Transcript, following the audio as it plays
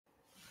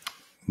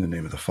In the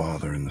name of the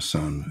Father, and the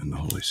Son, and the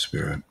Holy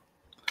Spirit.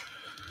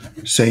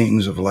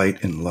 Sayings of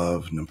Light and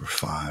Love, number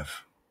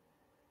 5.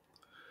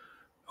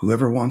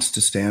 Whoever wants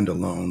to stand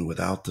alone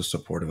without the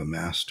support of a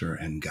master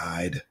and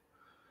guide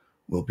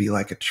will be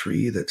like a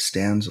tree that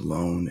stands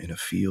alone in a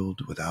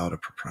field without a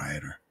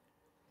proprietor.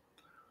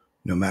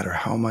 No matter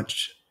how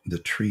much the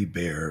tree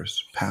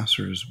bears,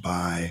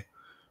 passers-by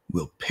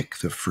will pick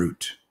the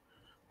fruit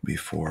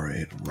before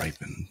it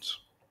ripens.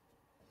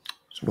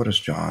 So what is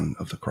John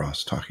of the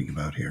Cross talking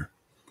about here?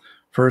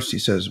 First, he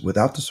says,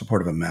 without the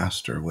support of a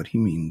master, what he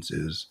means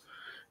is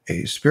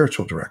a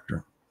spiritual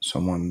director,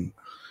 someone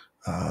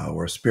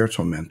or a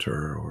spiritual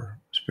mentor or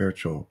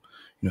spiritual,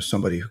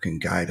 somebody who can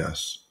guide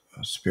us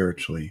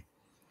spiritually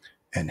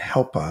and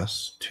help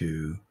us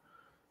to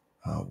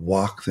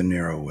walk the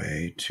narrow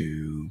way,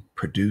 to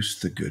produce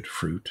the good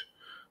fruit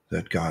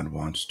that God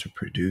wants to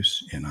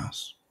produce in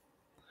us.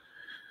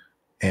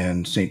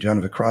 And St. John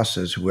of the Cross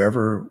says,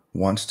 whoever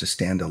wants to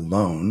stand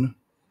alone,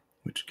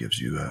 which gives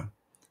you a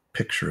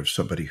picture of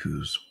somebody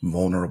who's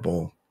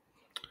vulnerable,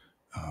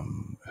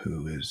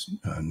 who is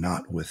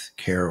not with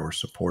care or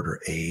support or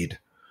aid.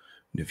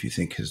 And if you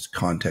think his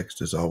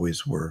context is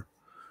always we're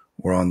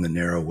on the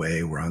narrow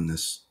way, we're on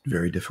this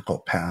very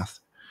difficult path.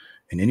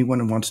 And anyone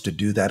who wants to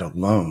do that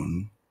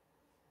alone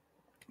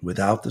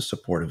without the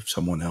support of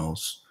someone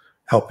else,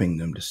 helping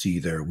them to see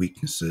their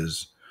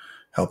weaknesses,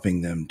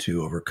 helping them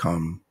to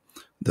overcome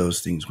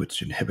those things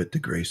which inhibit the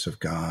grace of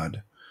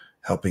God,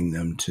 helping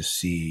them to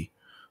see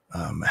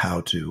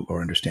how to,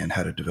 or understand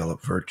how to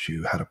develop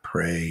virtue, how to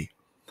pray,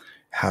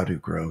 how to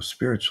grow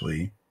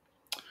spiritually,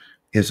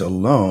 is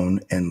alone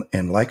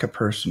and like a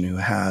person who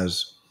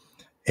has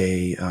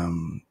a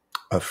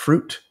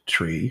fruit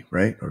tree,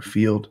 right, or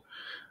field,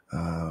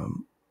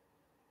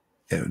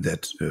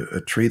 that's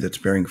a tree that's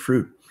bearing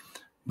fruit,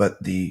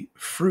 but the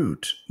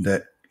fruit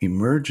that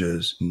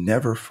emerges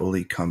never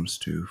fully comes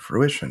to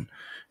fruition.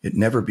 It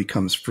never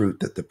becomes fruit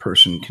that the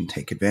person can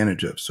take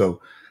advantage of.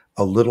 So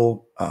a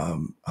little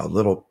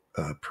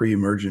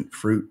pre-emergent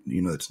fruit,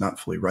 that's not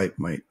fully ripe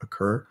might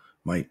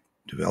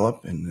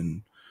develop and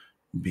then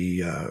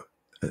be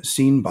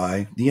seen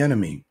by the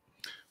enemy,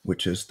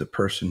 which is the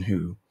person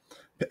who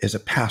is a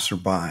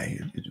passerby.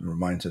 It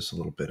reminds us a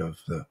little bit of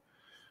the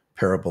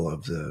parable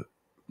of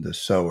the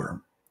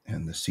sower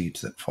and the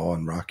seeds that fall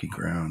in rocky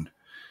ground,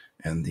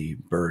 and the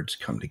birds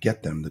come to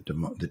get them.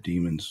 The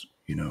demons,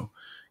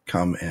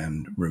 come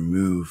and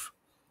remove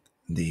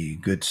the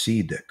good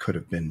seed that could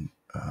have been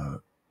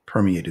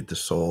permeated the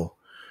soul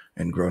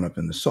and grown up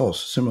in the soul.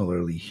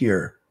 Similarly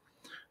here,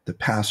 the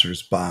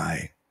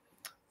passers-by,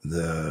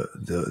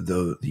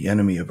 the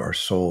enemy of our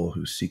soul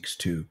who seeks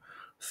to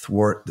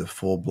thwart the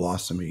full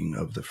blossoming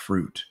of the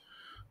fruit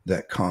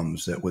that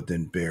comes, that would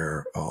then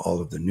bear all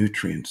of the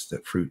nutrients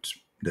that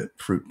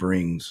fruit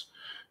brings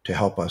to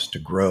help us to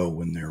grow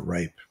when they're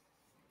ripe.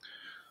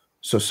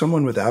 So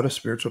someone without a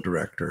spiritual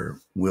director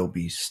will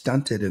be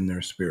stunted in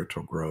their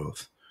spiritual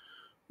growth,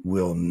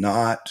 will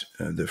not,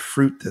 the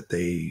fruit that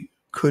they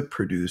could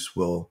produce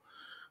will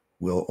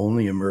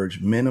only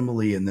emerge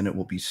minimally, and then it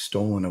will be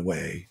stolen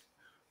away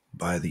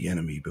by the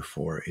enemy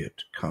before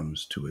it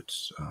comes to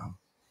its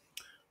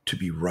to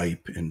be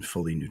ripe and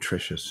fully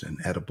nutritious and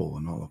edible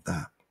and all of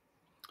that.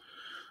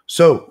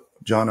 So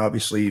John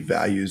obviously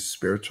values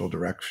spiritual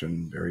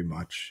direction very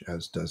much,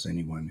 as does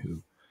anyone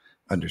who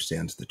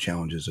understands the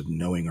challenges of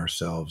knowing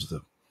ourselves,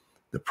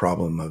 the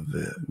problem of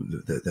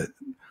that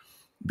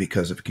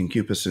because of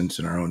concupiscence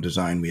in our own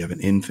design, we have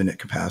an infinite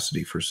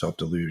capacity for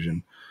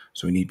self-delusion.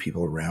 So we need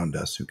people around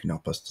us who can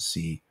help us to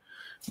see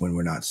when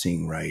we're not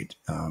seeing right,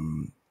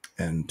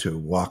 and to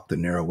walk the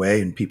narrow way,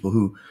 and people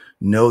who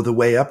know the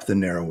way up the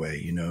narrow way,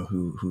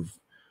 who've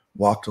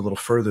walked a little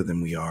further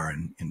than we are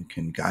and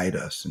can guide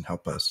us and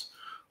help us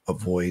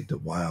avoid the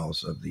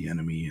wiles of the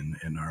enemy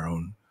and our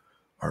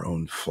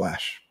own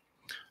flesh.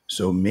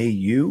 So may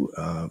you,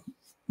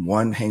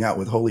 hang out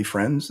with holy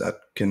friends.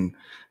 That can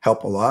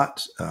help a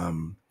lot.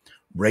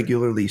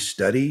 Regularly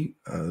study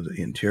the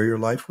interior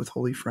life with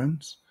holy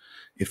friends.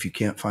 If you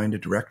can't find a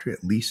directory,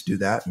 at least do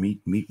that.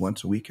 Meet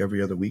once a week,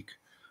 every other week,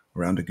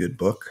 around a good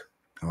book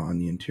on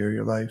the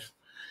interior life.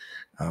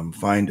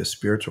 Find a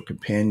spiritual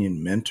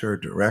companion, mentor,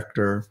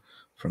 director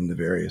from the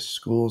various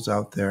schools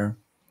out there.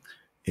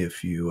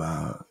 If you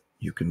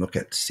can look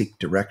at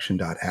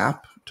SpiritualDirection.com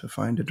to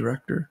find a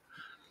director,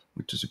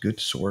 which is a good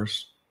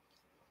source,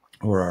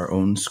 or our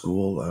own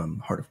school,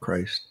 Heart of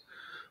Christ.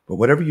 But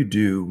whatever you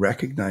do,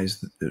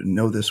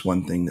 know this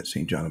one thing that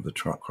St. John of the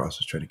Cross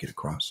is trying to get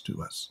across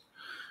to us.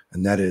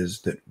 And that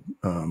is that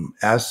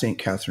as St.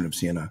 Catherine of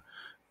Siena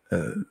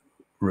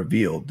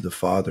revealed, the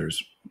Father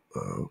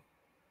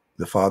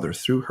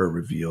through her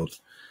revealed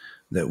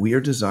that we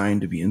are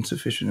designed to be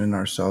insufficient in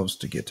ourselves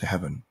to get to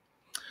heaven.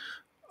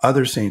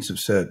 Other saints have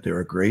said there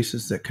are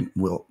graces that can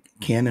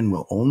and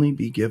will only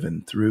be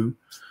given through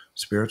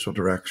spiritual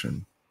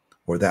direction,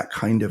 or that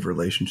kind of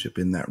relationship,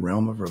 in that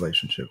realm of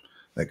relationship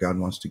that God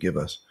wants to give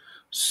us,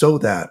 so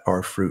that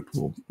our fruit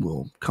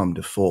will come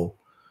to full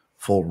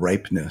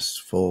ripeness,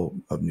 full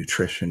of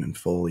nutrition, and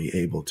fully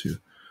able to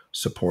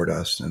support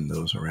us and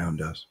those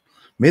around us.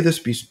 May this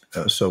be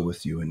so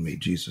with you, and may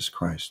Jesus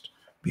Christ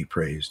be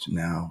praised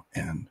now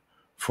and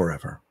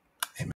forever.